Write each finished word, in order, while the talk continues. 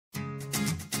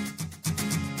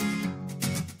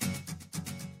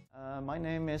My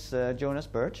name is Jonas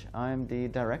Berge. I'm the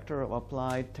Director of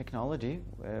Applied Technology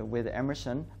with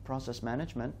Emerson Process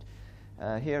Management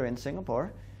here in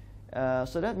Singapore.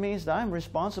 So that means that I'm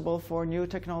responsible for new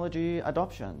technology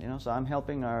adoption. So I'm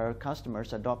helping our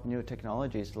customers adopt new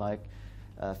technologies like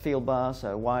field bus,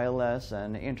 wireless,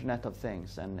 and Internet of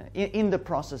Things, and in the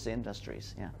process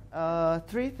industries.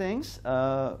 Three things.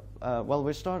 Well,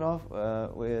 we start off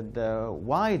with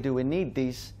why do we need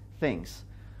these things?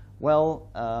 Well,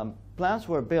 plants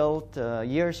were built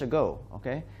years ago,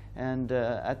 okay, and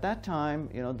at that time,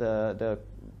 the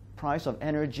price of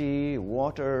energy,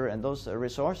 water, and those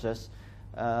resources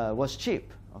was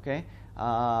cheap, okay.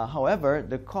 However,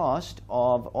 the cost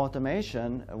of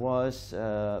automation was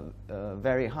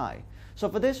very high. So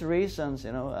for these reasons,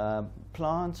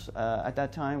 plants at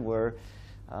that time were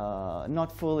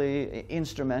not fully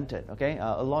instrumented, okay.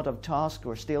 A lot of tasks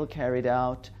were still carried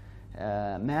out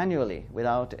manually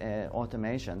without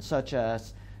automation, such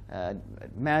as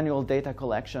manual data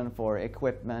collection for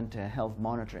equipment, health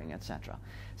monitoring, etc.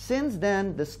 Since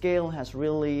then, the scale has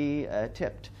really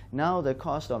tipped. Now the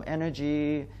cost of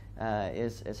energy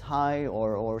is high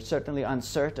or certainly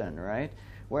uncertain, right?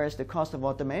 Whereas the cost of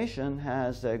automation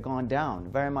has gone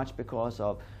down, very much because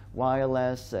of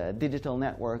wireless, digital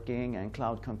networking, and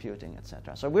cloud computing,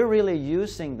 etc. So we're really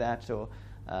using that to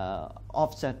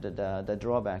offset the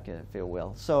drawback, if you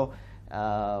will. So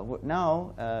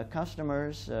now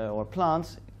customers or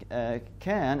plants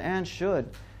can and should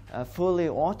fully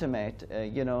automate,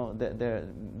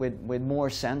 with more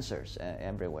sensors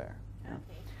everywhere. Yeah.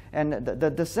 And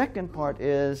the second part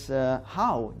is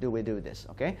how do we do this?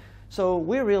 Okay, so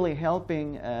we're really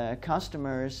helping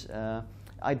customers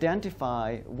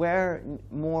identify where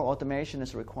more automation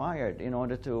is required in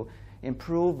order to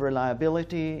improve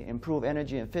reliability, improve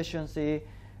energy efficiency,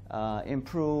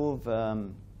 improve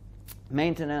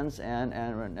maintenance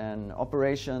and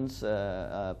operations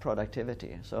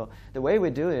productivity. So the way we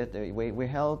do it, we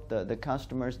help the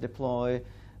customers deploy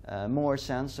more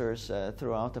sensors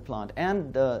throughout the plant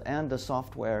and the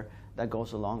software that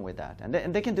goes along with that.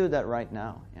 And they can do that right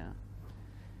now. Yeah.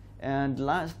 And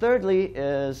thirdly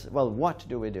is, well, what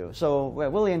do we do? So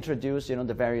we'll introduce,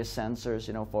 the various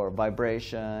sensors, for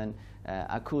vibration,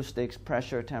 acoustics,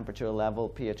 pressure, temperature level,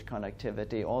 pH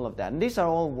conductivity, all of that. And these are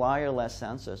all wireless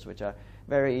sensors, which are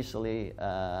very easily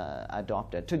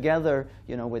adopted together,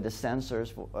 with the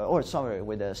sensors,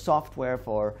 with the software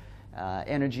for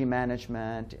energy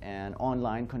management and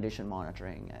online condition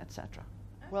monitoring, etc.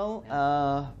 Well,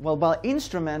 by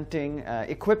instrumenting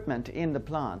equipment in the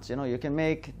plants, you can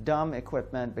make dumb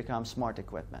equipment become smart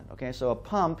equipment. Okay, so a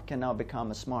pump can now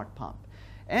become a smart pump,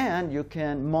 and you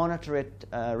can monitor it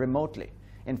remotely.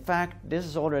 In fact, this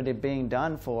is already being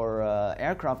done for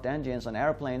aircraft engines on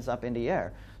airplanes up in the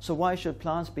air. So why should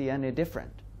plants be any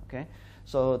different? Okay,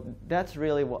 so that's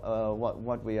really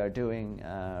what we are doing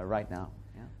right now.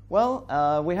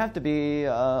 Well, we have to be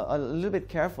a little bit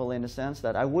careful in the sense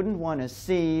that I wouldn't want to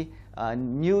see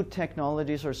new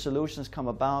technologies or solutions come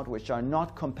about which are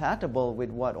not compatible with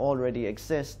what already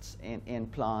exists in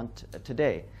plant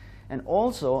today. And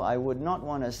also, I would not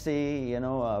want to see,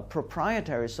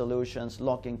 proprietary solutions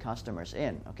locking customers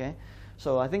in. Okay,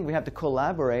 so I think we have to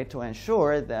collaborate to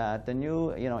ensure that the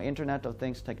new, Internet of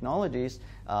Things technologies,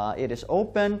 it is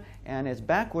open and it's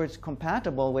backwards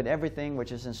compatible with everything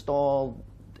which is installed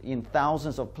in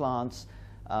thousands of plants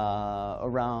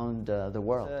around the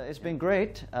world. It's been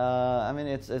great. I mean,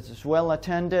 it's well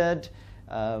attended.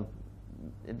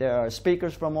 There are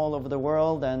speakers from all over the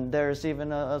world, and there's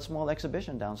even a small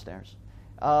exhibition downstairs.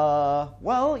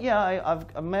 Well, yeah,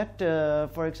 I've met,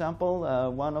 for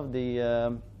example, one of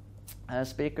the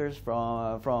speakers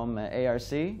from ARC.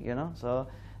 So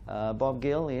Bob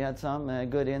Gill. He had some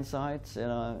good insights.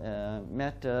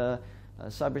 Met a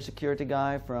cybersecurity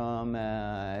guy from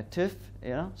TIFF,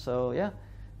 so yeah,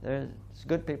 there's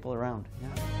good people around. Yeah.